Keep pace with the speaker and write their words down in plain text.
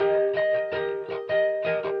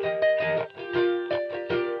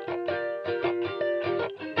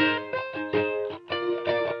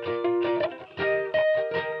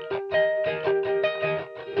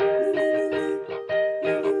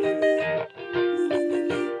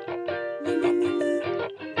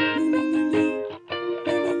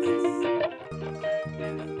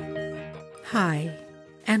Hi,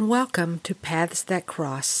 and welcome to Paths That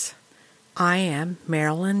Cross. I am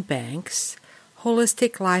Marilyn Banks,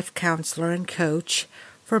 holistic life counselor and coach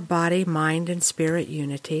for body, mind, and spirit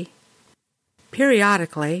unity.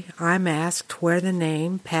 Periodically, I'm asked where the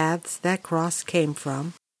name Paths That Cross came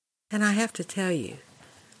from, and I have to tell you,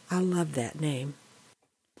 I love that name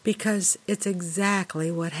because it's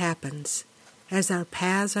exactly what happens. As our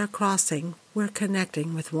paths are crossing, we're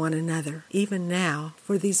connecting with one another, even now,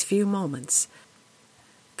 for these few moments.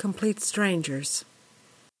 Complete strangers.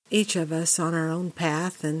 Each of us on our own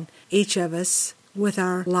path, and each of us with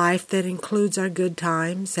our life that includes our good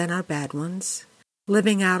times and our bad ones,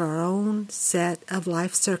 living out our own set of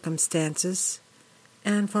life circumstances.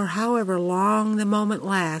 And for however long the moment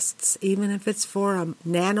lasts, even if it's for a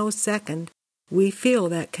nanosecond, we feel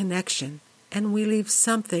that connection. And we leave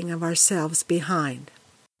something of ourselves behind.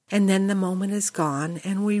 And then the moment is gone,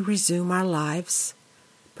 and we resume our lives,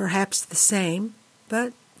 perhaps the same,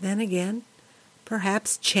 but then again,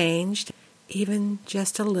 perhaps changed, even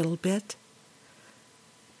just a little bit.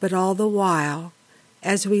 But all the while,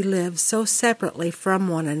 as we live so separately from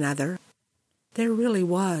one another, there really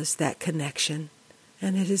was that connection,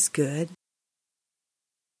 and it is good.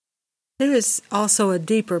 There is also a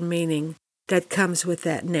deeper meaning that comes with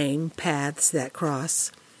that name, Paths That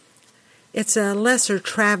Cross. It's a lesser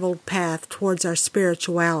traveled path towards our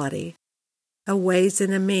spirituality, a ways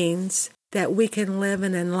and a means that we can live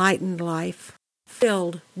an enlightened life,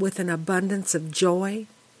 filled with an abundance of joy,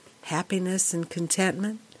 happiness and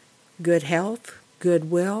contentment, good health,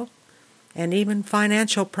 goodwill, and even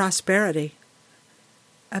financial prosperity.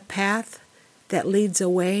 A path that leads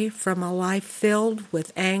away from a life filled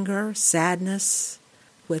with anger, sadness,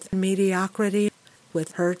 with mediocrity,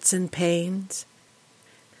 with hurts and pains.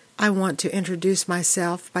 I want to introduce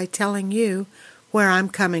myself by telling you where I'm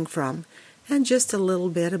coming from and just a little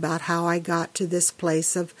bit about how I got to this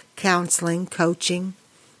place of counseling, coaching,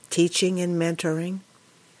 teaching, and mentoring.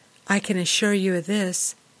 I can assure you of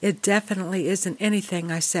this, it definitely isn't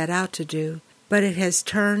anything I set out to do, but it has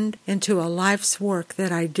turned into a life's work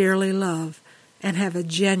that I dearly love and have a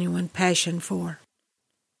genuine passion for.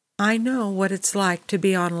 I know what it's like to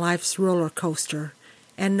be on life's roller coaster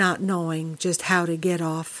and not knowing just how to get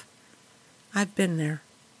off. I've been there.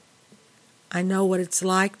 I know what it's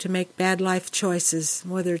like to make bad life choices,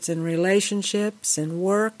 whether it's in relationships, in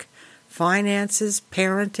work, finances,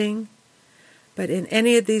 parenting. But in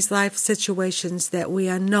any of these life situations that we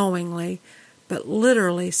unknowingly, but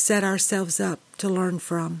literally set ourselves up to learn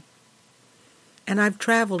from. And I've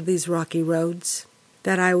traveled these rocky roads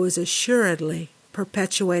that I was assuredly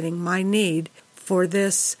perpetuating my need for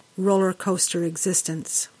this roller coaster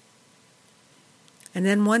existence. And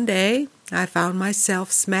then one day, I found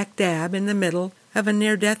myself smack dab in the middle of a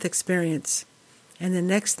near-death experience. And the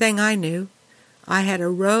next thing I knew, I had a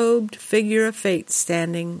robed figure of fate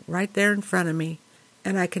standing right there in front of me,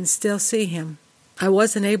 and I can still see him. I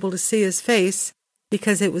wasn't able to see his face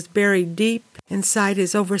because it was buried deep inside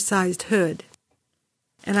his oversized hood,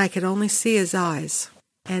 and I could only see his eyes,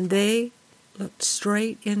 and they looked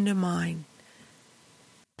straight into mine.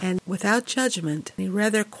 And without judgment, he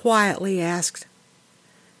rather quietly asked,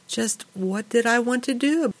 just what did I want to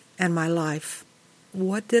do in my life?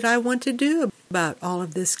 What did I want to do about all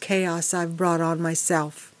of this chaos I've brought on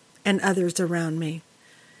myself and others around me?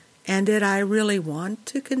 And did I really want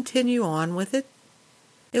to continue on with it?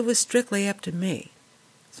 It was strictly up to me.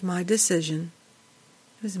 It was my decision.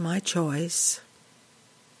 It was my choice.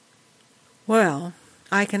 Well,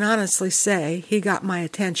 I can honestly say he got my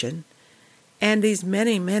attention, and these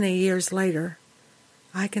many, many years later,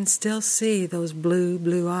 I can still see those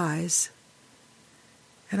blue eyes,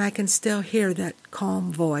 and I can still hear that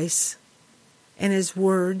calm voice, and his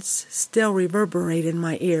words still reverberate in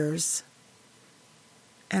my ears,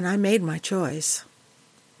 and I made my choice.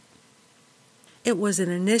 It was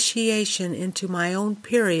an initiation into my own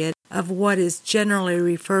period of what is generally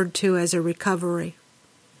referred to as a recovery.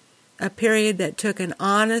 A period that took an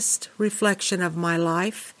honest reflection of my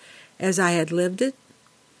life as I had lived it,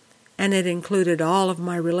 and it included all of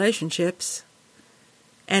my relationships,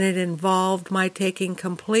 and it involved my taking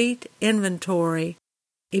complete inventory,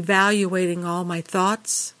 evaluating all my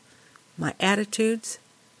thoughts, my attitudes,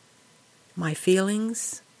 my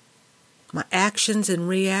feelings, my actions and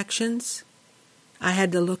reactions. I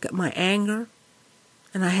had to look at my anger,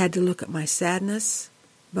 and I had to look at my sadness,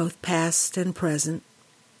 both past and present.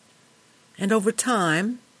 And over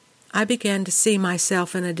time, I began to see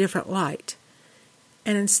myself in a different light.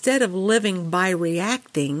 And instead of living by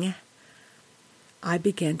reacting, I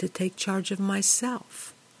began to take charge of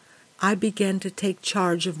myself. I began to take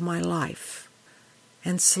charge of my life.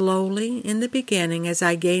 And slowly, in the beginning, as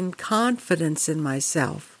I gained confidence in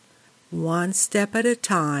myself, one step at a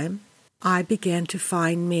time, I began to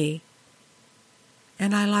find me.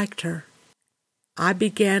 And I liked her. I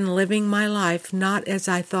began living my life not as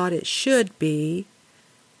I thought it should be,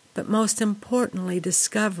 but most importantly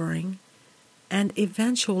discovering and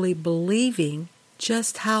eventually believing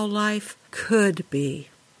just how life could be.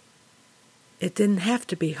 It didn't have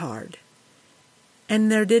to be hard.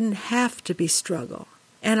 And there didn't have to be struggle.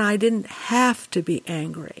 And I didn't have to be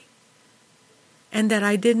angry. And that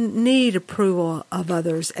I didn't need approval of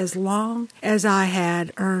others as long as I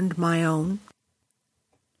had earned my own.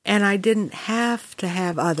 And I didn't have to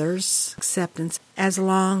have others' acceptance as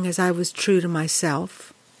long as I was true to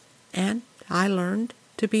myself. And I learned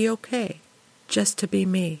to be okay, just to be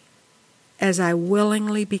me, as I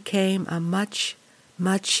willingly became a much,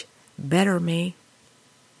 much better me,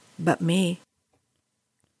 but me.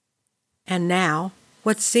 And now,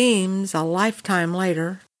 what seems a lifetime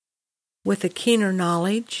later, with a keener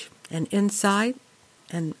knowledge and insight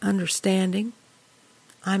and understanding,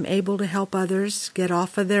 I'm able to help others get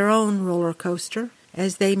off of their own roller coaster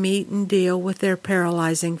as they meet and deal with their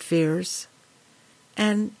paralyzing fears.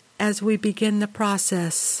 And as we begin the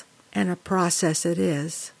process, and a process it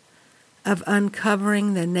is, of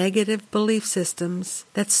uncovering the negative belief systems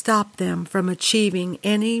that stop them from achieving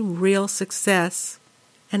any real success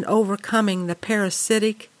and overcoming the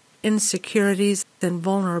parasitic insecurities and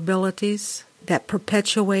vulnerabilities that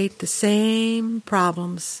perpetuate the same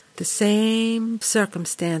problems, the same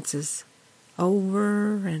circumstances,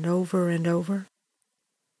 over and over and over.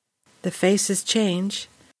 The faces change,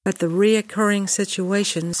 but the reoccurring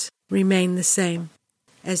situations remain the same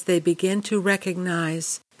as they begin to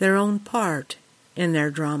recognize their own part in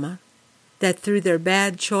their drama, that through their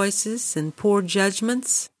bad choices and poor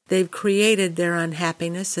judgments, they've created their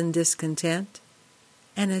unhappiness and discontent.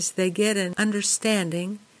 And as they get an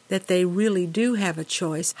understanding that they really do have a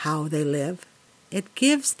choice how they live, it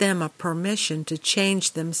gives them a permission to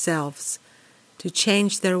change themselves, to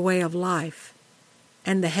change their way of life.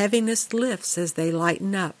 And the heaviness lifts as they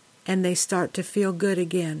lighten up and they start to feel good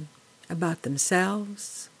again about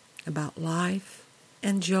themselves, about life,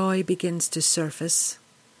 and joy begins to surface.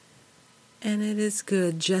 And it is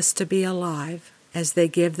good just to be alive as they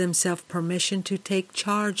give themselves permission to take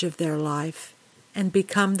charge of their life and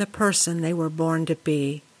become the person they were born to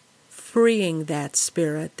be, freeing that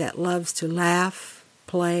spirit that loves to laugh,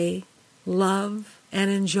 play, love,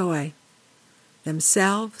 and enjoy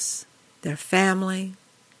themselves, their family,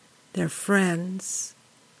 their friends,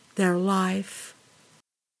 their life.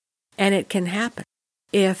 And it can happen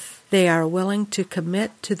if they are willing to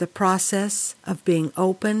commit to the process of being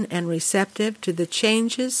open and receptive to the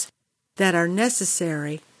changes that are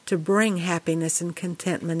necessary to bring happiness and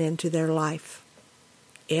contentment into their life.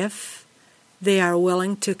 If they are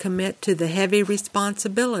willing to commit to the heavy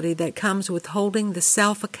responsibility that comes with holding the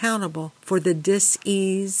self accountable for the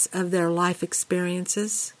dis-ease of their life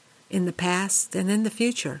experiences in the past and in the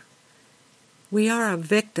future. We are a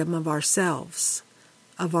victim of ourselves,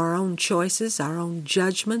 of our own choices, our own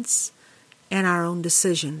judgments, and our own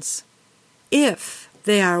decisions. If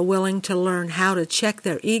they are willing to learn how to check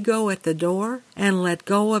their ego at the door and let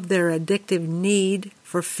go of their addictive need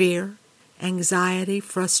for fear, anxiety,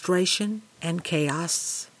 frustration, and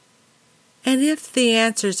chaos. And if the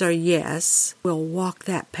answers are yes, we'll walk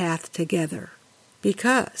that path together.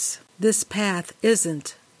 Because this path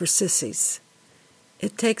isn't for sissies.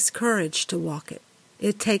 It takes courage to walk it.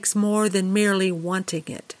 It takes more than merely wanting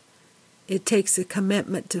it. It takes a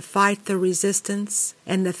commitment to fight the resistance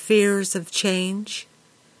and the fears of change,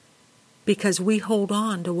 because we hold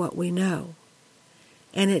on to what we know.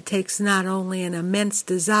 And it takes not only an immense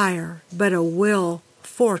desire, but a will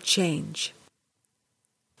for change.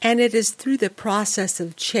 And it is through the process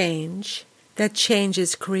of change that change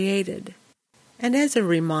is created. And as a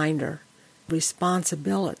reminder,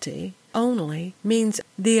 responsibility only means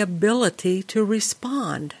the ability to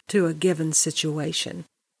respond to a given situation.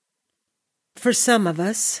 For some of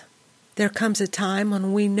us, there comes a time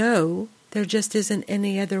when we know there just isn't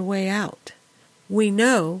any other way out. We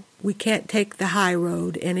know we can't take the high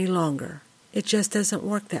road any longer. It just doesn't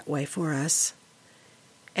work that way for us.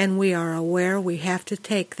 And we are aware we have to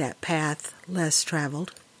take that path less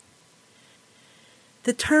traveled.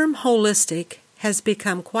 The term holistic has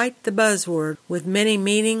become quite the buzzword with many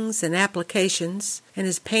meanings and applications and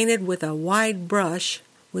is painted with a wide brush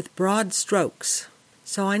with broad strokes.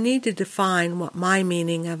 So I need to define what my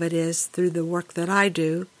meaning of it is through the work that I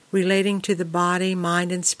do relating to the body,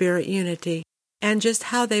 mind, and spirit unity, and just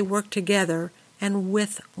how they work together and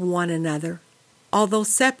with one another. Although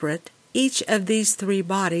separate, Each of these three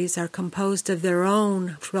bodies are composed of their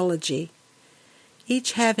own trilogy,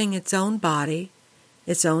 each having its own body,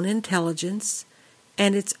 its own intelligence,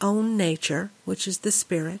 and its own nature, which is the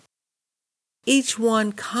spirit, each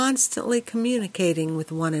one constantly communicating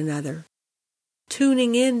with one another,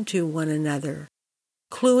 tuning into one another,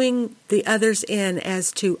 cluing the others in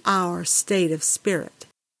as to our state of spirit,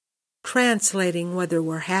 translating whether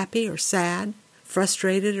we're happy or sad,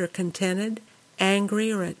 frustrated or contented,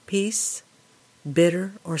 angry or at peace,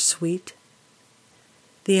 bitter or sweet.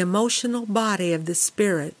 The emotional body of the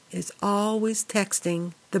spirit is always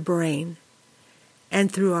texting the brain,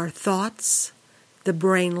 and through our thoughts, the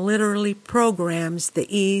brain literally programs the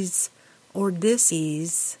ease or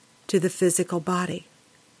dis-ease to the physical body.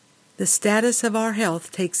 The status of our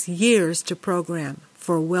health takes years to program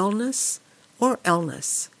for wellness or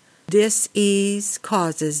illness. Dis-ease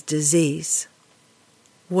causes disease.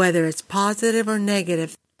 Whether it's positive or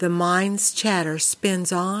negative, the mind's chatter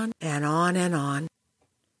spins on and on and on.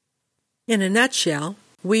 In a nutshell,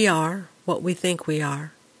 we are what we think we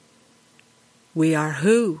are. We are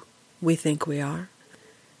who we think we are.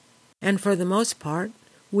 And for the most part,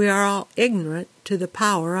 we are all ignorant to the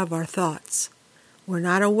power of our thoughts. We're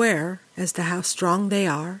not aware as to how strong they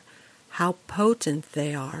are, how potent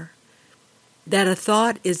they are, that a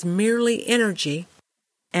thought is merely energy,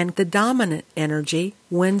 and the dominant energy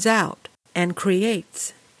wins out and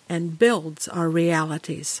creates and builds our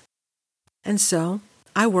realities. And so,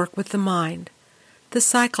 I work with the mind, the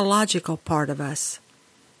psychological part of us,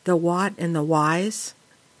 the what and the whys,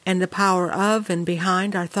 and the power of and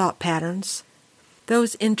behind our thought patterns,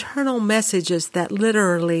 those internal messages that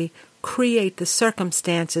literally create the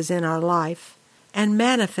circumstances in our life and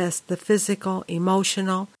manifest the physical,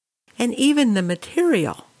 emotional, and even the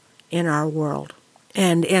material in our world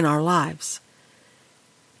and in our lives.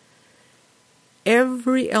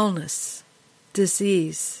 Every illness,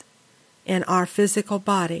 disease in our physical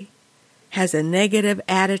body has a negative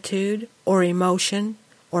attitude or emotion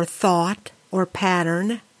or thought or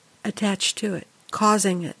pattern attached to it,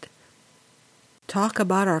 causing it. Talk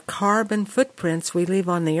about our carbon footprints we leave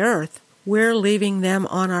on the earth. We're leaving them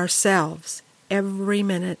on ourselves every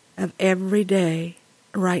minute of every day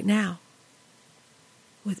right now.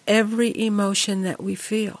 With every emotion that we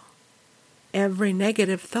feel, every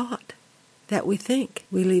negative thought that we think,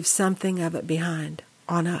 we leave something of it behind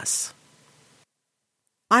on us.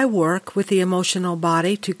 I work with the emotional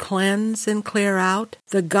body to cleanse and clear out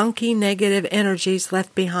the gunky negative energies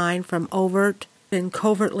left behind from overt and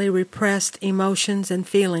covertly repressed emotions and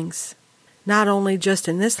feelings, not only just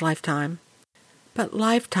in this lifetime, but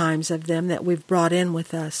lifetimes of them that we've brought in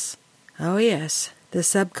with us. Oh yes, the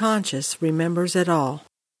subconscious remembers it all.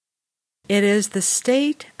 It is the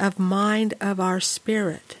state of mind of our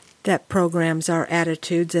spirit that programs our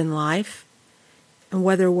attitudes in life, and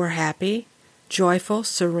whether we're happy, joyful,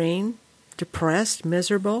 serene, depressed,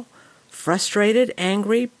 miserable, frustrated,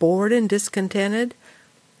 angry, bored, and discontented,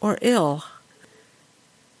 or ill.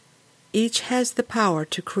 Each has the power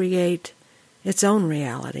to create its own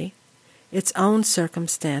reality, its own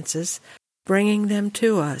circumstances, bringing them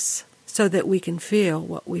to us so that we can feel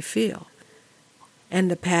what we feel. And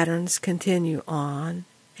the patterns continue on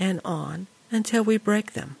and on until we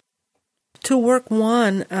break them. To work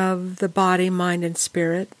one of the body, mind, and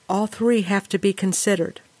spirit, all three have to be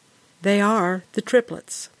considered. They are the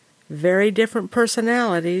triplets. Very different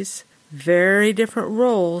personalities, very different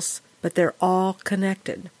roles, but they're all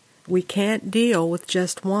connected. We can't deal with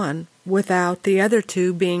just one without the other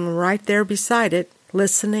two being right there beside it,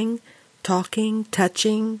 listening, talking,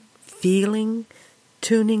 touching, feeling,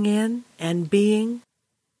 tuning in, and being.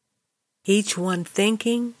 Each one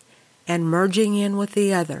thinking and merging in with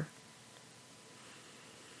the other.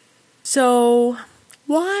 So,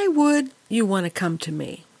 why would you want to come to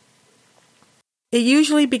me? It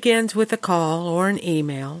usually begins with a call or an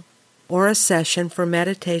email or a session for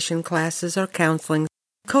meditation classes or counseling.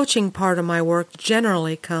 Coaching part of my work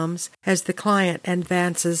generally comes as the client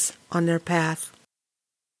advances on their path.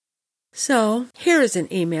 So, here is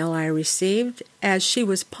an email I received as she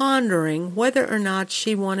was pondering whether or not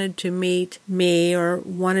she wanted to meet me or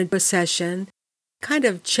wanted a session, kind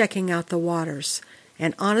of checking out the waters.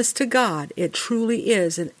 And honest to God, it truly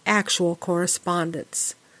is an actual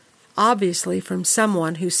correspondence. Obviously from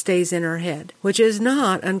someone who stays in her head, which is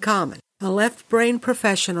not uncommon. A left-brain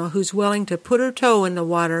professional who's willing to put her toe in the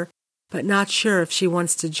water, but not sure if she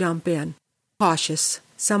wants to jump in. Cautious,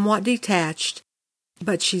 somewhat detached,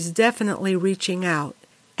 but she's definitely reaching out.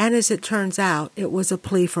 And as it turns out, it was a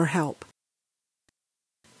plea for help.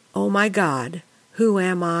 Oh my God, who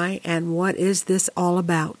am I and what is this all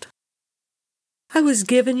about? I was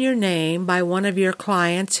given your name by one of your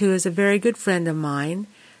clients who is a very good friend of mine,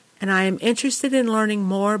 and I am interested in learning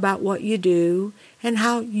more about what you do and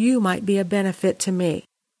how you might be a benefit to me.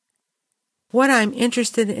 What I'm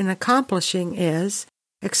interested in accomplishing is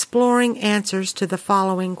exploring answers to the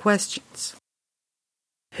following questions.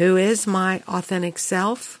 Who is my authentic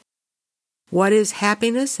self? What is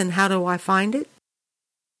happiness and how do I find it?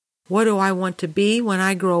 What do I want to be when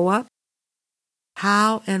I grow up?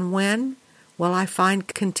 How and when will I find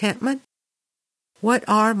contentment? What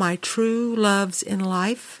are my true loves in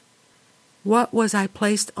life? What was I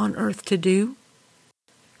placed on earth to do?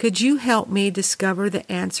 Could you help me discover the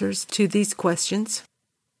answers to these questions?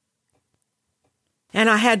 And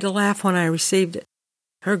I had to laugh when I received it.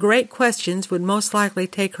 Her great questions would most likely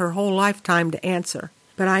take her whole lifetime to answer,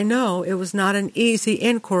 but I know it was not an easy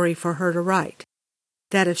inquiry for her to write.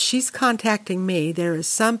 That if she's contacting me, there is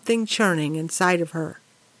something churning inside of her.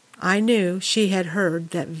 I knew she had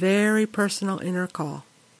heard that very personal inner call,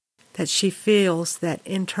 that she feels that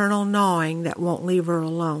internal gnawing that won't leave her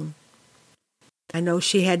alone. I know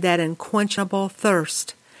she had that unquenchable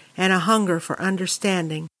thirst and a hunger for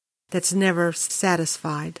understanding that's never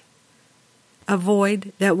satisfied. A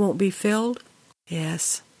void that won't be filled?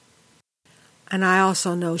 Yes. And I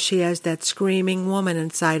also know she has that screaming woman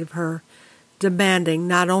inside of her, demanding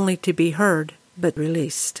not only to be heard, but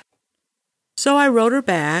released. So I wrote her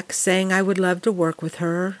back, saying I would love to work with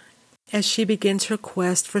her as she begins her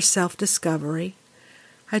quest for self-discovery.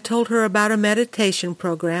 I told her about a meditation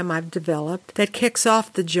program I've developed that kicks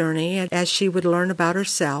off the journey as she would learn about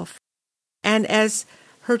herself. And as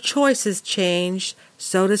her choices change,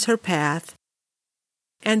 so does her path,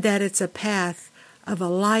 and that it's a path of a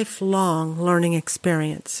lifelong learning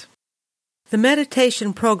experience. The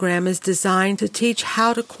meditation program is designed to teach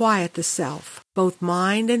how to quiet the self, both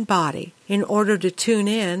mind and body, in order to tune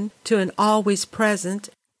in to an always present,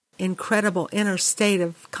 incredible inner state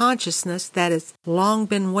of consciousness that has long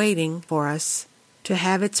been waiting for us to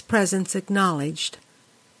have its presence acknowledged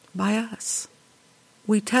by us.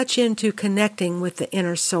 We touch into connecting with the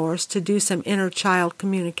inner source to do some inner child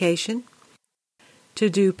communication, to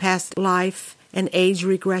do past life and age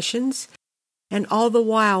regressions, and all the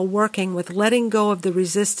while working with letting go of the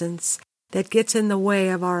resistance that gets in the way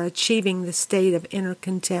of our achieving the state of inner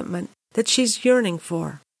contentment that she's yearning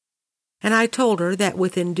for. And I told her that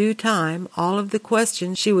within due time, all of the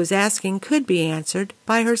questions she was asking could be answered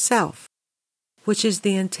by herself, which is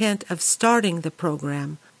the intent of starting the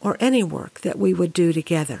program or any work that we would do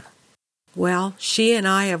together. Well, she and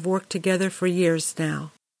I have worked together for years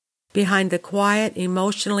now. Behind the quiet,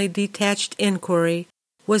 emotionally detached inquiry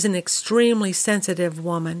was an extremely sensitive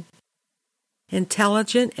woman,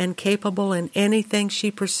 intelligent and capable in anything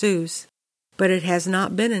she pursues, but it has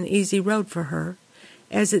not been an easy road for her,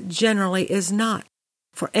 as it generally is not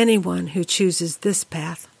for anyone who chooses this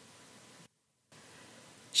path.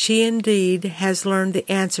 She indeed has learned the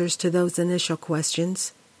answers to those initial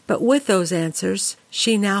questions, but with those answers,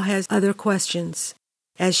 she now has other questions.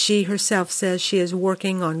 As she herself says, she is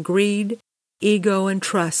working on greed, ego, and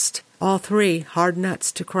trust, all three hard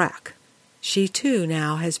nuts to crack. She too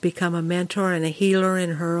now has become a mentor and a healer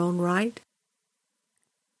in her own right.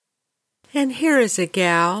 And here is a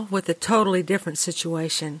gal with a totally different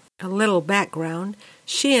situation. A little background.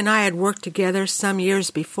 She and I had worked together some years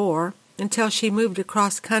before until she moved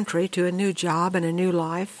across country to a new job and a new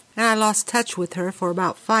life, and I lost touch with her for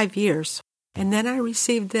about 5 years. And then I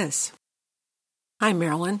received this. Hi,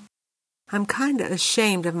 Marilyn. I'm kinda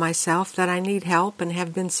ashamed of myself that I need help and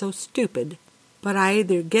have been so stupid, but I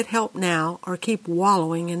either get help now or keep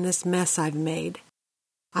wallowing in this mess I've made.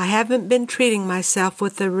 I haven't been treating myself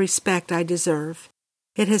with the respect I deserve.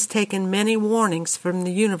 It has taken many warnings from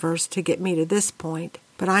the universe to get me to this point,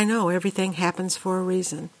 but I know everything happens for a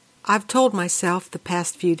reason. I've told myself the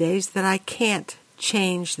past few days that I can't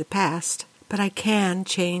change the past, but I can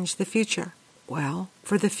change the future. Well,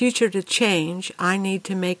 for the future to change, I need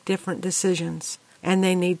to make different decisions, and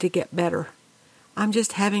they need to get better. I'm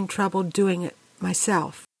just having trouble doing it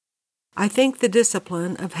myself. I think the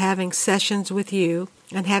discipline of having sessions with you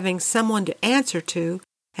and having someone to answer to,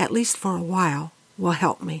 at least for a while, will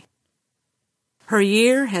help me. Her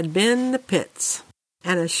year had been the pits,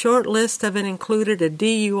 and a short list of it included a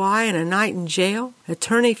DUI and a night in jail,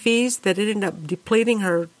 attorney fees that ended up depleting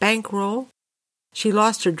her bankroll. She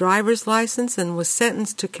lost her driver's license and was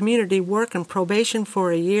sentenced to community work and probation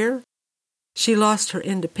for a year. She lost her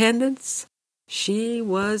independence. She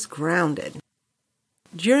was grounded.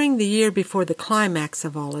 During the year before the climax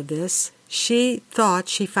of all of this, she thought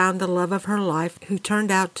she found the love of her life, who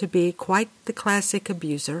turned out to be quite the classic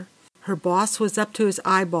abuser. Her boss was up to his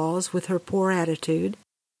eyeballs with her poor attitude.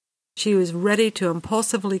 She was ready to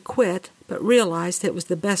impulsively quit, but realized it was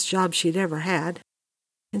the best job she'd ever had.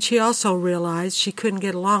 And she also realized she couldn't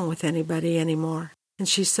get along with anybody anymore. And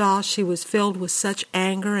she saw she was filled with such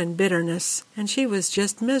anger and bitterness, and she was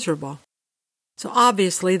just miserable. So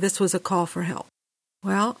obviously this was a call for help.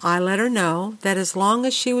 Well, I let her know that as long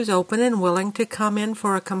as she was open and willing to come in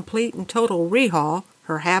for a complete and total rehaul,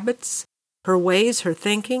 her habits, her ways, her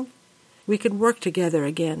thinking, we could work together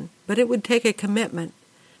again, but it would take a commitment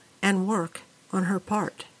and work on her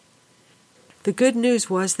part. The good news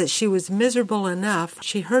was that she was miserable enough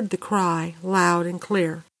she heard the cry loud and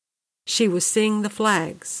clear. She was seeing the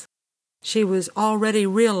flags. She was already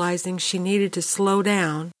realizing she needed to slow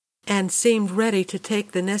down and seemed ready to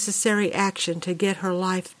take the necessary action to get her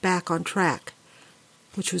life back on track,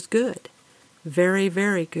 which was good, very,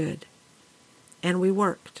 very good. And we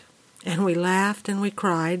worked, and we laughed and we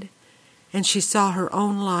cried, and she saw her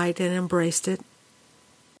own light and embraced it,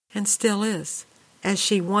 and still is. As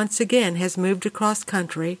she once again has moved across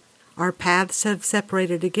country, our paths have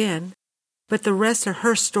separated again, but the rest of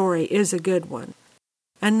her story is a good one.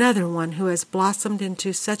 Another one who has blossomed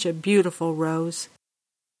into such a beautiful rose,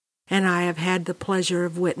 and I have had the pleasure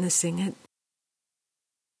of witnessing it.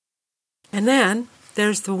 And then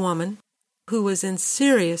there's the woman who was in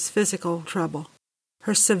serious physical trouble.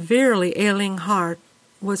 Her severely ailing heart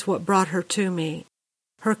was what brought her to me.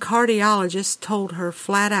 Her cardiologist told her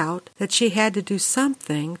flat out that she had to do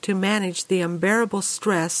something to manage the unbearable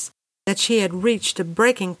stress, that she had reached a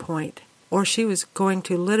breaking point, or she was going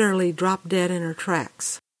to literally drop dead in her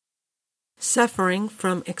tracks. Suffering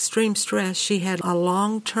from extreme stress, she had a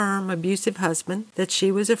long-term abusive husband that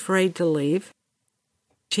she was afraid to leave.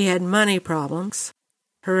 She had money problems.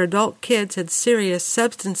 Her adult kids had serious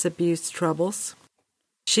substance abuse troubles.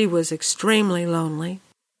 She was extremely lonely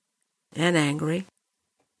and angry,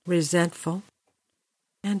 resentful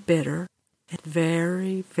and bitter, and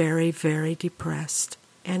very, very, very depressed,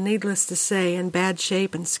 and needless to say, in bad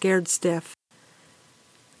shape and scared stiff.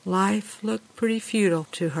 Life looked pretty futile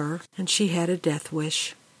to her, and she had a death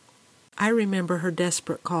wish. I remember her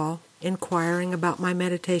desperate call, inquiring about my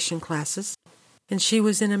meditation classes, and she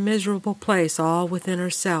was in a miserable place all within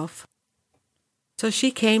herself. So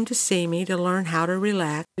she came to see me to learn how to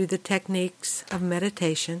relax through the techniques of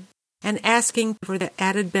meditation, and asking for the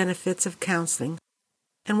added benefits of counseling,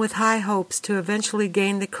 and with high hopes to eventually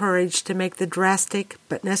gain the courage to make the drastic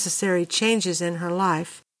but necessary changes in her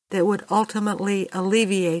life that would ultimately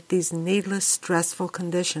alleviate these needless, stressful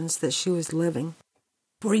conditions that she was living.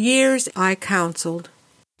 For years I counseled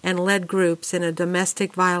and led groups in a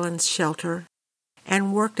domestic violence shelter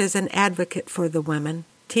and worked as an advocate for the women,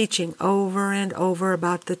 teaching over and over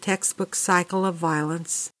about the textbook cycle of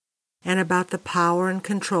violence and about the power and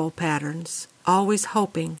control patterns, always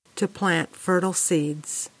hoping to plant fertile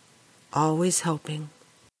seeds, always hoping.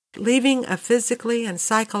 Leaving a physically and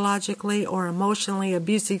psychologically or emotionally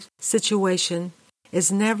abusive situation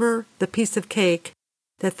is never the piece of cake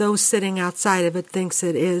that those sitting outside of it thinks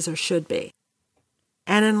it is or should be.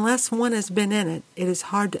 And unless one has been in it, it is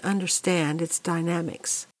hard to understand its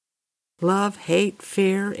dynamics. Love, hate,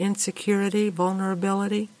 fear, insecurity,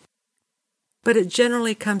 vulnerability. But it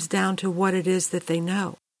generally comes down to what it is that they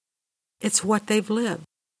know. It's what they've lived.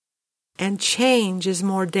 And change is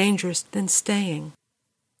more dangerous than staying.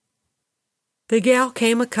 The gal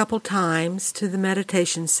came a couple times to the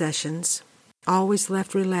meditation sessions, always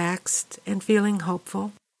left relaxed and feeling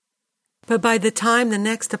hopeful. But by the time the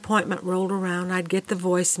next appointment rolled around, I'd get the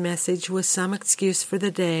voice message with some excuse for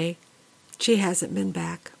the day. She hasn't been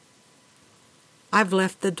back. I've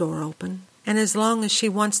left the door open, and as long as she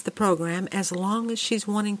wants the program, as long as she's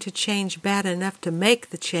wanting to change bad enough to make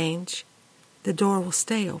the change, the door will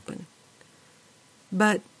stay open.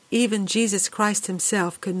 But even Jesus Christ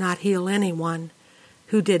himself could not heal anyone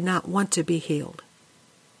who did not want to be healed.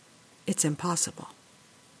 It's impossible.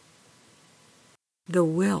 The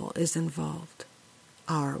will is involved,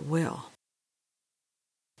 our will.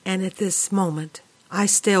 And at this moment, I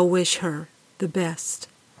still wish her the best,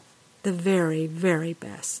 the very, very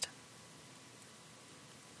best.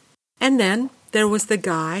 And then there was the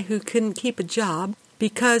guy who couldn't keep a job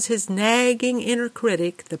because his nagging inner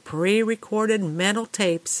critic, the pre-recorded mental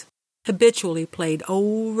tapes, habitually played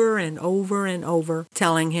over and over and over,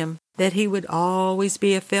 telling him that he would always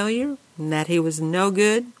be a failure, and that he was no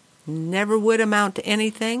good, never would amount to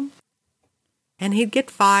anything, and he'd get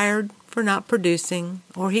fired for not producing,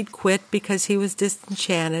 or he'd quit because he was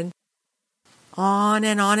disenchanted. On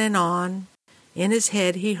and on and on. In his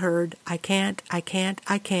head he heard, I can't, I can't,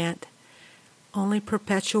 I can't, only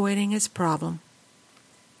perpetuating his problem.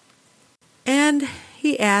 And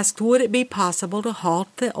he asked, would it be possible to halt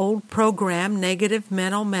the old programmed negative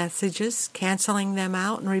mental messages, canceling them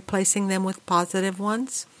out and replacing them with positive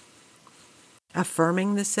ones?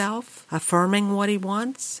 Affirming the self, affirming what he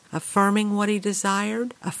wants, affirming what he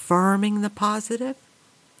desired, affirming the positive,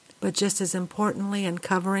 but just as importantly,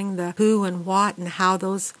 uncovering the who and what and how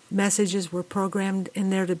those messages were programmed in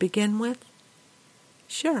there to begin with?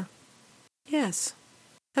 Sure. Yes.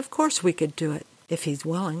 Of course we could do it, if he's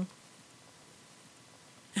willing.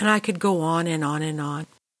 And I could go on and on and on.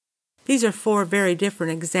 These are 4 very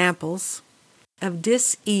different examples of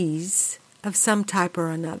dis-ease of some type or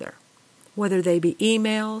another, whether they be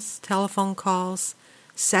emails, telephone calls,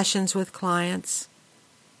 sessions with clients.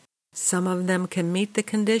 Some of them can meet the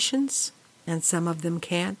conditions, and some of them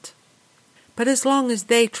can't. But as long as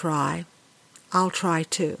they try, I'll try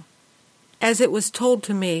too. As it was told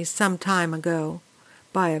to me some time ago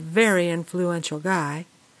by a very influential guy,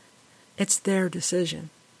 it's their decision.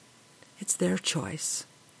 It's their choice.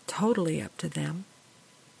 Totally up to them.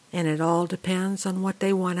 And it all depends on what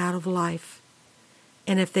they want out of life.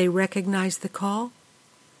 And if they recognize the call,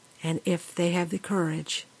 and if they have the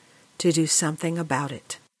courage to do something about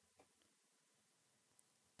it.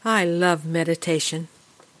 I love meditation.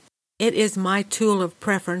 It is my tool of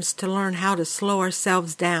preference to learn how to slow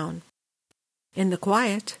ourselves down. In the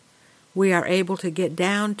quiet, we are able to get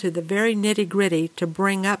down to the very nitty-gritty to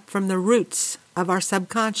bring up from the roots of our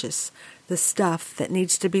subconscious the stuff that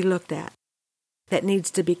needs to be looked at, that needs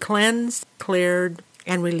to be cleansed, cleared,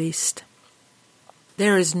 and released.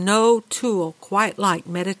 There is no tool quite like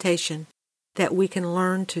meditation that we can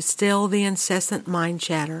learn to still the incessant mind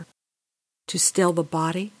chatter, to still the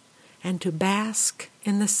body, and to bask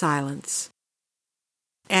in the silence.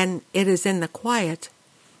 And it is in the quiet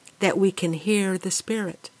that we can hear the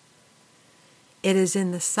Spirit. It is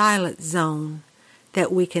in the silent zone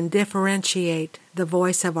that we can differentiate the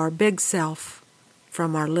voice of our big self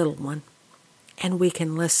from our little one, and we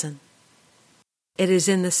can listen. It is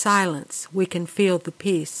in the silence we can feel the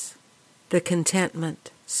peace, the contentment,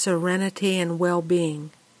 serenity, and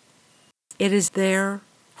well-being. It is there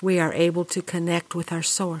we are able to connect with our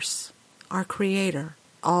source, our Creator,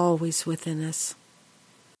 always within us.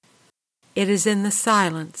 It is in the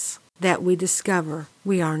silence that we discover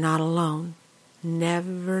we are not alone.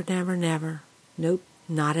 Never, never, never. Nope,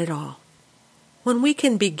 not at all. When we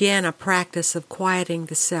can begin a practice of quieting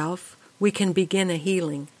the self, we can begin a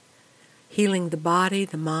healing the body,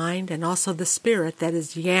 the mind, and also the spirit that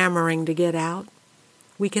is yammering to get out.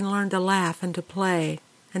 We can learn to laugh and to play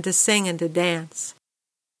and to sing and to dance,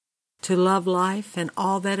 to love life and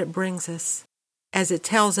all that it brings us, as it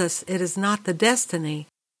tells us it is not the destiny,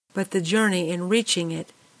 but the journey in reaching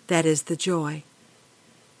it that is the joy.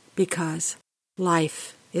 Because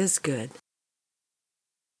life is good.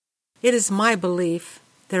 It is my belief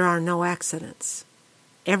there are no accidents.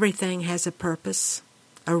 Everything has a purpose,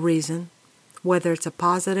 a reason. Whether it's a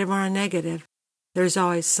positive or a negative, there's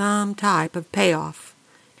always some type of payoff,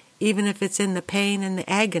 even if it's in the pain and the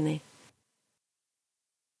agony.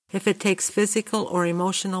 If it takes physical or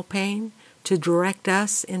emotional pain to direct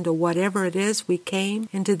us into whatever it is we came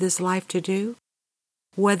into this life to do,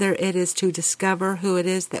 whether it is to discover who it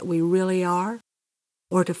is that we really are,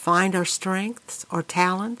 or to find our strengths or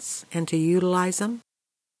talents and to utilize them,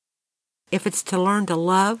 if it's to learn to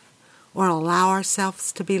love or allow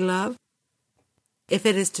ourselves to be loved, if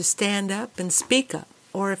it is to stand up and speak up,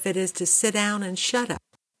 or if it is to sit down and shut up,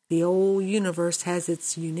 the whole universe has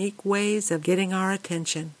its unique ways of getting our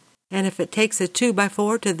attention. And if it takes a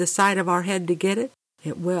 2x4 to the side of our head to get it,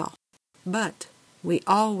 it will. But we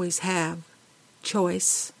always have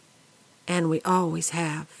choice, and we always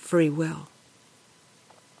have free will.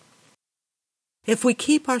 If we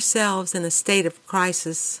keep ourselves in a state of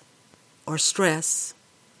crisis or stress,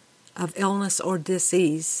 of illness or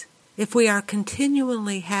disease, if we are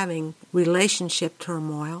continually having relationship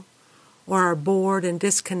turmoil, or are bored and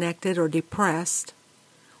disconnected or depressed,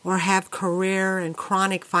 or have career and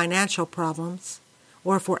chronic financial problems,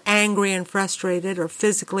 or if we're angry and frustrated or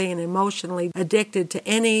physically and emotionally addicted to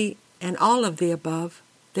any and all of the above,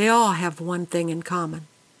 they all have one thing in common.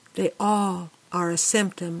 They all are a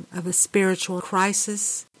symptom of a spiritual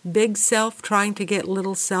crisis, big self trying to get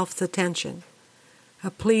little self's attention, a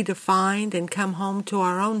plea to find and come home to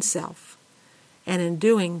our own self. And in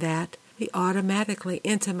doing that, we automatically,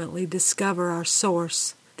 intimately discover our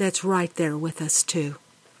source that's right there with us too.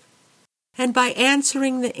 And by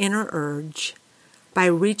answering the inner urge, by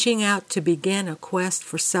reaching out to begin a quest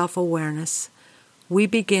for self-awareness, we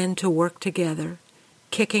begin to work together,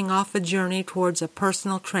 kicking off a journey towards a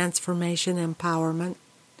personal transformation empowerment.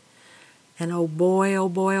 And oh boy, oh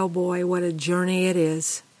boy, oh boy, what a journey it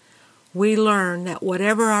is. We learn that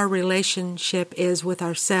whatever our relationship is with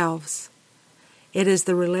ourselves, it is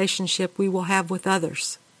the relationship we will have with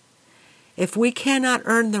others. If we cannot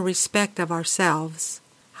earn the respect of ourselves,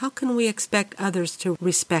 how can we expect others to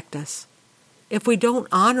respect us? If we don't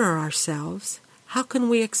honor ourselves, how can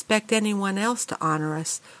we expect anyone else to honor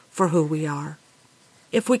us for who we are?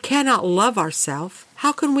 If we cannot love ourselves,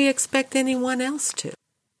 how can we expect anyone else to?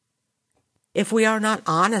 If we are not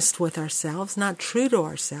honest with ourselves, not true to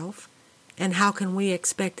ourselves, and how can we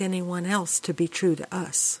expect anyone else to be true to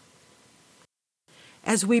us?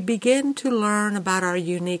 As we begin to learn about our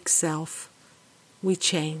unique self, we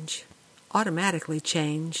change, automatically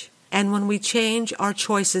change. And when we change, our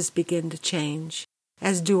choices begin to change,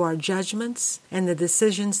 as do our judgments and the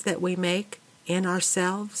decisions that we make in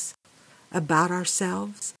ourselves, about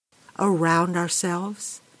ourselves, around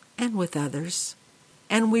ourselves, and with others.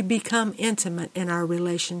 And we become intimate in our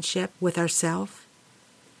relationship with ourselves.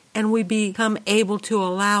 And we become able to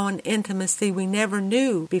allow an intimacy we never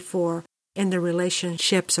knew before in the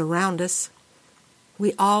relationships around us.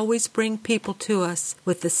 We always bring people to us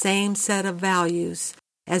with the same set of values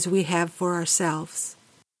as we have for ourselves.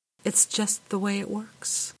 It's just the way it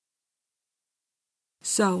works.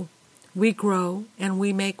 So, we grow and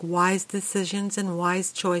we make wise decisions and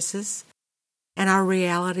wise choices, and our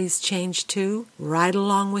realities change too, right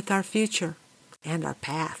along with our future and our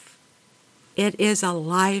path. It is a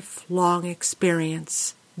lifelong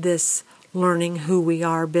experience, this learning who we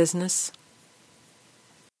are business.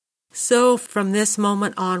 So from this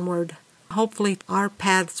moment onward, hopefully our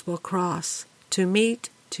paths will cross to meet,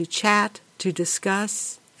 to chat, to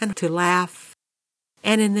discuss, and to laugh.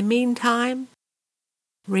 And in the meantime,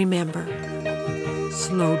 remember,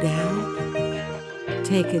 slow down,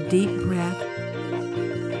 take a deep breath,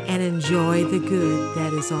 and enjoy the good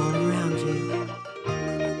that is all around you.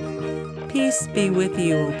 Peace be with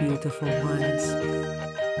you, O beautiful ones.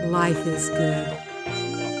 Life is good,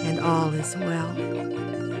 and all is well.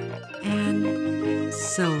 And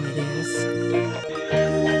so it is.